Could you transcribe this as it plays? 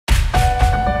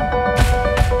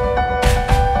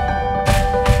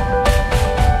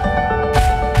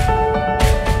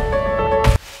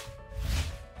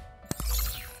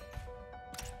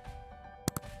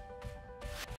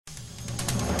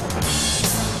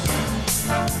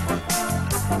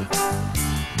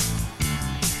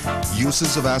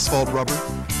Uses of asphalt rubber?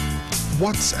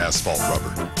 What's asphalt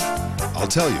rubber? I'll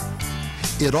tell you.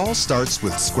 It all starts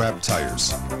with scrap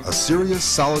tires, a serious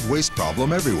solid waste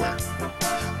problem everywhere.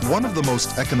 One of the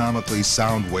most economically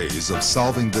sound ways of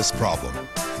solving this problem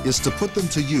is to put them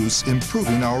to use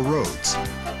improving our roads.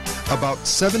 About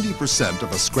 70%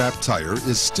 of a scrap tire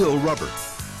is still rubber.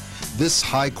 This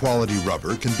high-quality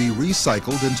rubber can be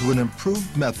recycled into an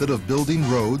improved method of building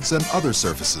roads and other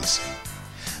surfaces.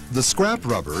 The scrap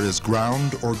rubber is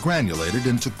ground or granulated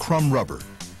into crumb rubber,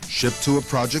 shipped to a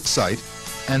project site,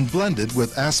 and blended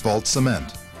with asphalt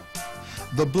cement.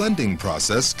 The blending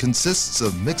process consists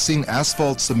of mixing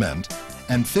asphalt cement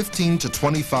and 15 to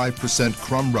 25%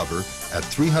 crumb rubber at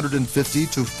 350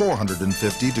 to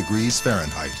 450 degrees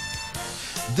Fahrenheit.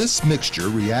 This mixture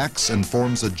reacts and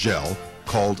forms a gel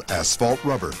called asphalt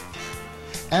rubber.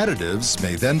 Additives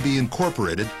may then be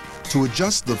incorporated to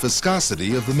adjust the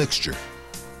viscosity of the mixture.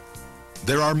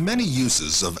 There are many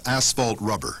uses of asphalt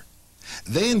rubber.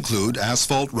 They include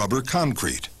asphalt rubber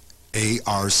concrete,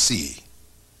 ARC,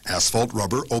 asphalt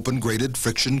rubber open-graded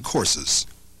friction courses,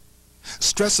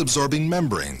 stress-absorbing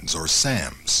membranes or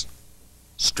SAMs,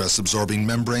 stress-absorbing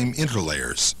membrane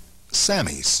interlayers,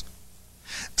 SAMIs,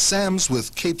 SAMs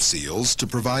with cape seals to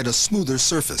provide a smoother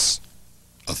surface,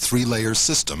 a 3-layer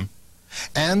system,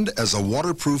 and as a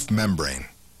waterproof membrane.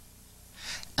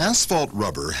 Asphalt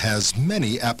rubber has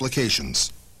many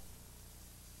applications.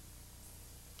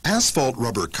 Asphalt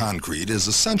rubber concrete is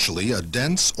essentially a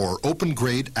dense or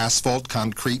open-grade asphalt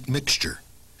concrete mixture,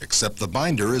 except the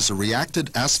binder is a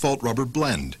reacted asphalt rubber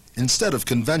blend instead of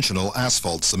conventional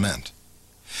asphalt cement.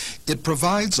 It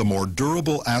provides a more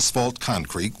durable asphalt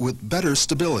concrete with better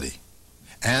stability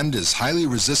and is highly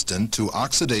resistant to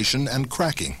oxidation and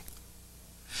cracking.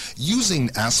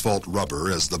 Using asphalt rubber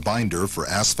as the binder for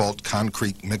asphalt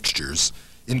concrete mixtures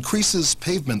increases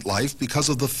pavement life because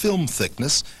of the film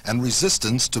thickness and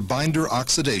resistance to binder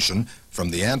oxidation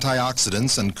from the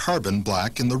antioxidants and carbon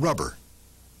black in the rubber.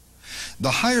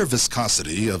 The higher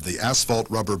viscosity of the asphalt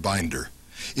rubber binder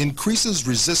increases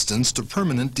resistance to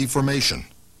permanent deformation,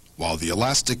 while the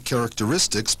elastic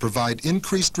characteristics provide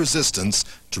increased resistance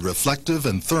to reflective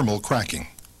and thermal cracking.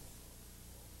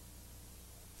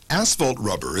 Asphalt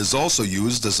rubber is also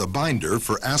used as a binder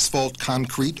for asphalt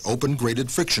concrete open-graded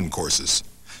friction courses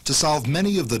to solve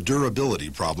many of the durability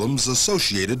problems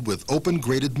associated with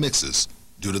open-graded mixes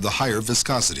due to the higher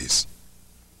viscosities.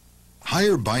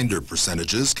 Higher binder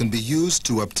percentages can be used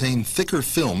to obtain thicker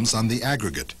films on the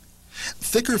aggregate.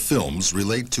 Thicker films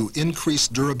relate to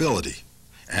increased durability,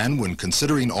 and when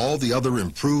considering all the other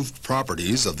improved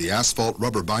properties of the asphalt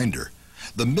rubber binder,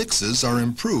 the mixes are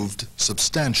improved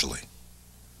substantially.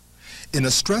 In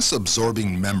a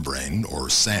stress-absorbing membrane, or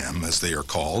SAM as they are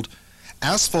called,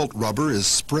 asphalt rubber is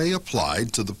spray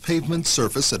applied to the pavement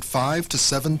surface at 5 to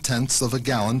 7/10 of a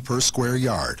gallon per square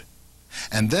yard,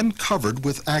 and then covered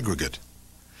with aggregate.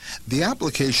 The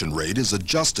application rate is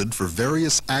adjusted for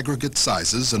various aggregate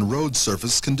sizes and road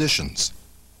surface conditions.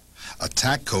 A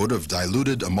tack coat of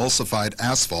diluted emulsified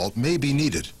asphalt may be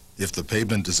needed if the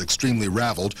pavement is extremely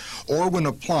raveled or when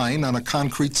applying on a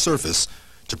concrete surface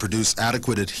to produce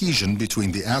adequate adhesion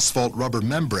between the asphalt rubber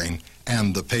membrane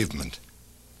and the pavement.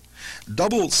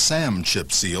 Double SAM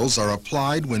chip seals are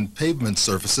applied when pavement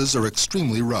surfaces are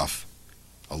extremely rough.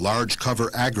 A large cover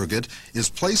aggregate is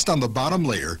placed on the bottom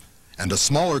layer and a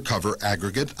smaller cover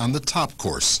aggregate on the top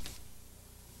course.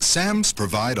 SAMs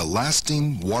provide a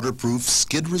lasting, waterproof,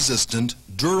 skid-resistant,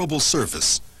 durable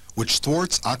surface which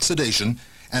thwarts oxidation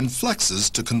and flexes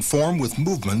to conform with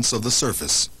movements of the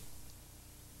surface.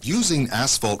 Using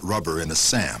asphalt rubber in a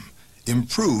SAM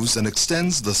improves and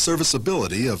extends the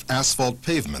serviceability of asphalt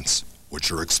pavements,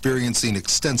 which are experiencing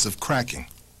extensive cracking.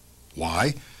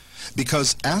 Why?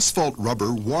 Because asphalt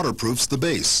rubber waterproofs the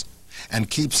base and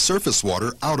keeps surface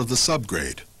water out of the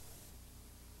subgrade.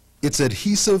 Its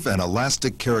adhesive and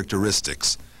elastic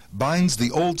characteristics binds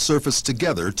the old surface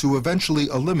together to eventually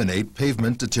eliminate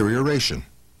pavement deterioration.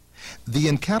 The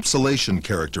encapsulation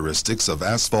characteristics of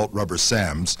asphalt rubber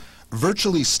SAMs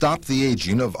virtually stop the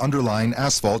aging of underlying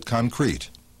asphalt concrete.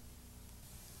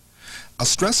 A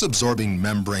stress-absorbing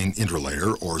membrane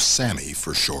interlayer, or SAMI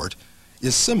for short,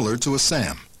 is similar to a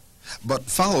SAM, but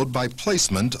followed by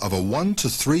placement of a 1 to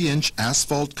 3 inch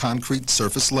asphalt concrete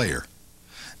surface layer.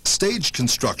 Staged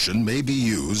construction may be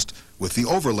used with the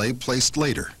overlay placed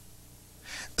later.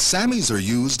 SAMIs are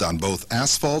used on both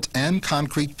asphalt and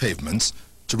concrete pavements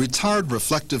to retard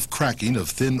reflective cracking of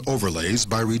thin overlays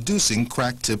by reducing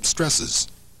crack tip stresses.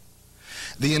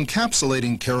 The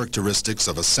encapsulating characteristics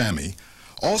of a SAMI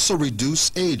also reduce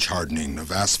age hardening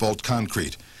of asphalt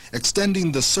concrete,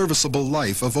 extending the serviceable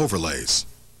life of overlays.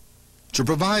 To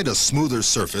provide a smoother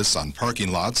surface on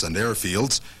parking lots and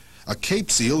airfields, a cape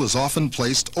seal is often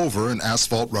placed over an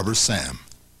asphalt rubber SAM.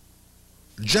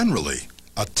 Generally,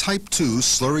 a Type 2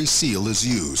 slurry seal is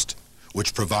used,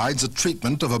 which provides a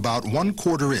treatment of about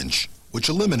 1/4 inch, which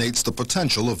eliminates the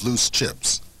potential of loose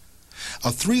chips.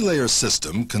 A 3-layer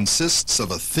system consists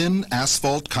of a thin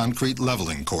asphalt concrete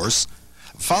leveling course,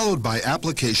 followed by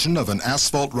application of an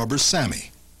asphalt rubber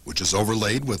SAMI, which is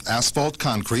overlaid with asphalt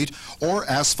concrete or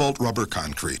asphalt rubber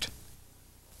concrete.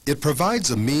 It provides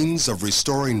a means of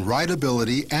restoring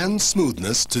rideability and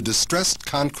smoothness to distressed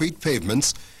concrete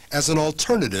pavements as an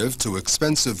alternative to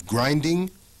expensive grinding,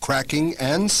 cracking,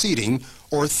 and seating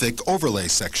or thick overlay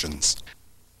sections.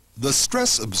 The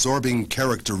stress-absorbing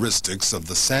characteristics of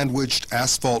the sandwiched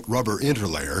asphalt rubber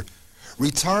interlayer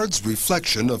retards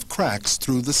reflection of cracks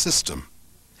through the system.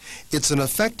 It's an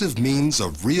effective means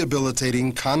of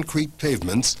rehabilitating concrete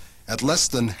pavements at less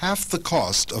than half the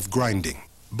cost of grinding.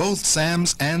 Both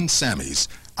SAMs and SAMIs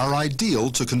are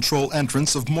ideal to control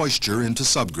entrance of moisture into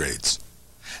subgrades.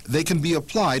 They can be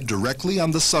applied directly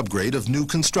on the subgrade of new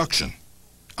construction,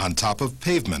 on top of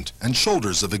pavement and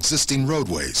shoulders of existing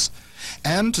roadways,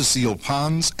 and to seal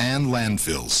ponds and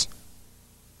landfills.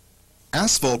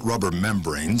 Asphalt rubber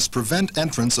membranes prevent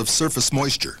entrance of surface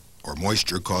moisture, or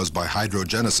moisture caused by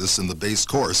hydrogenesis in the base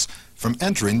course, from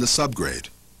entering the subgrade.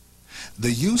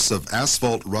 The use of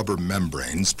asphalt rubber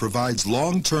membranes provides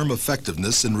long-term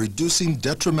effectiveness in reducing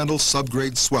detrimental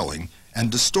subgrade swelling and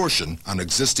distortion on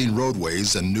existing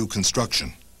roadways and new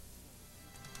construction.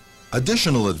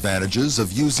 Additional advantages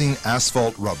of using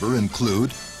asphalt rubber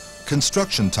include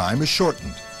construction time is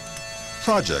shortened,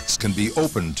 projects can be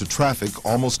opened to traffic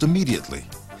almost immediately,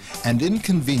 and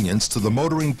inconvenience to the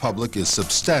motoring public is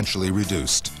substantially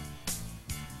reduced.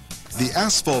 The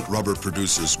Asphalt Rubber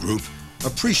Producers Group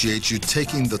appreciates you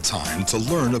taking the time to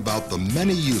learn about the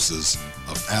many uses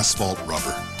of asphalt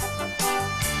rubber.